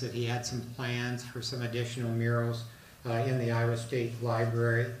instance, that he had some plans for some additional murals in the Iowa State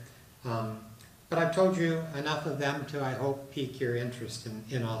Library. But I've told you enough of them to, I hope, pique your interest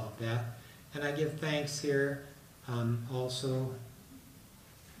in all of that. And I give thanks here also.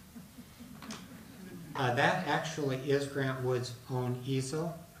 That actually is Grant Wood's own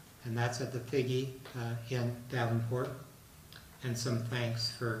easel, and that's at the Figge in Davenport. And some thanks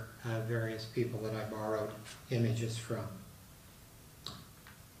for various people that I borrowed images from.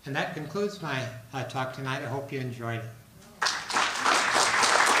 And that concludes my talk tonight. I hope you enjoyed it.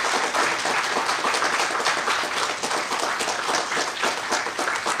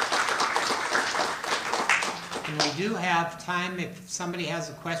 And we do have time if somebody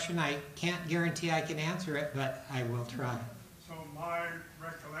has a question. I can't guarantee I can answer it, but I will try. So my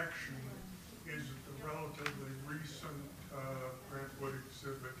recollection is that the relatively recent Grant Wood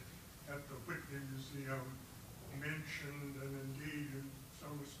exhibit at the Whitney Museum mentioned and indeed in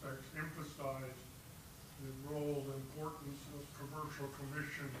some respects emphasized the role and importance of commercial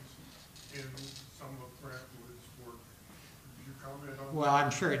commissions in some of Grant Wood's work. Could you comment on well,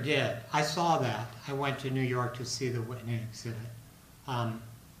 I'm sure it did. I saw that. I went to New York to see the Whitney exhibit.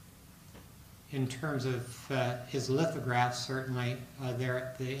 In terms of his lithographs, certainly there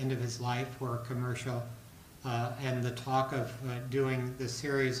at the end of his life were commercial, and the talk of doing the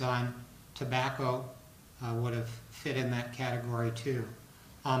series on tobacco would have fit in that category too.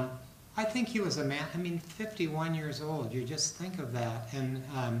 I think he was a man, 51 years old, you just think of that, and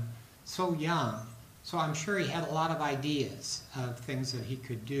so young. So I'm sure he had a lot of ideas of things that he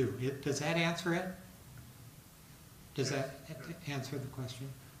could do. Does that answer it? Does that answer the question?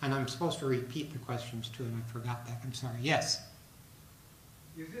 And I'm supposed to repeat the questions too, and I forgot that. I'm sorry. Yes?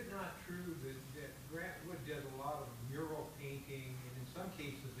 Is it not true that Grant Wood does a lot of mural painting, and in some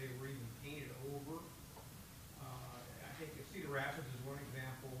cases they were even painted over? I think Cedar Rapids is one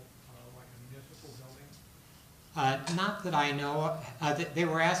example, like a municipal building. Not that I know of. They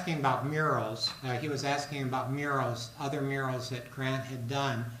were asking about murals. He was asking about murals, other murals that Grant had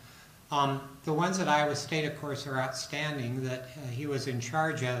done. The ones at Iowa State, of course, are outstanding that he was in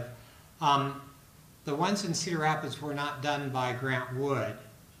charge of. The ones in Cedar Rapids were not done by Grant Wood,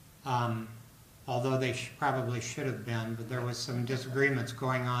 although they probably should have been, but there was some disagreements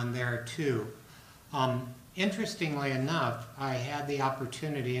going on there too. Interestingly enough, I had the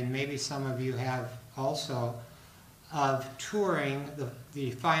opportunity, and maybe some of you have also, of touring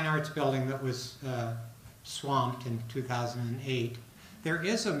the Fine Arts building that was swamped in 2008. There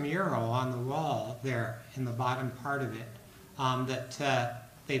is a mural on the wall there in the bottom part of it that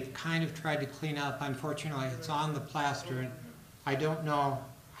they've kind of tried to clean up. Unfortunately, it's on the plaster, and I don't know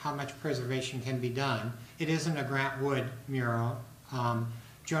how much preservation can be done. It isn't a Grant Wood mural.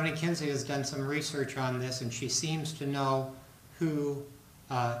 Joni Kinsey has done some research on this, and she seems to know who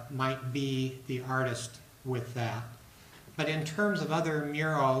might be the artist with that. But in terms of other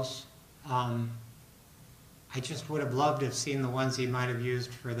murals, I just would have loved to have seen the ones he might have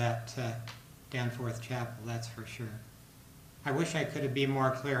used for that Danforth Chapel, that's for sure. I wish I could have been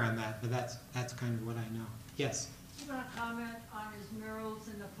more clear on that, but that's kind of what I know. Yes? Do you want to comment on his murals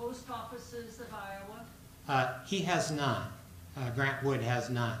in the post offices of Iowa? He has none. Grant Wood has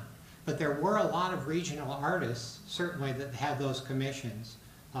none. But there were a lot of regional artists, certainly, that had those commissions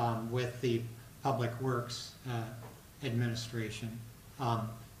with the Public Works Administration.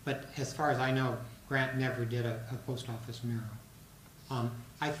 But as far as I know, Grant never did a post office mural.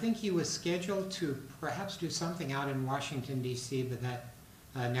 I think he was scheduled to perhaps do something out in Washington, D.C., but that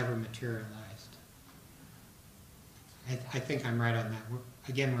never materialized. I think I'm right on that.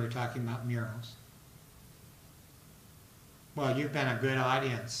 Again, we were talking about murals. Well, you've been a good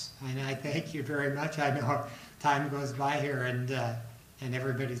audience, and I thank you very much. I know time goes by here, and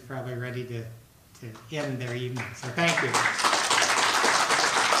everybody's probably ready to end their evening, so thank you.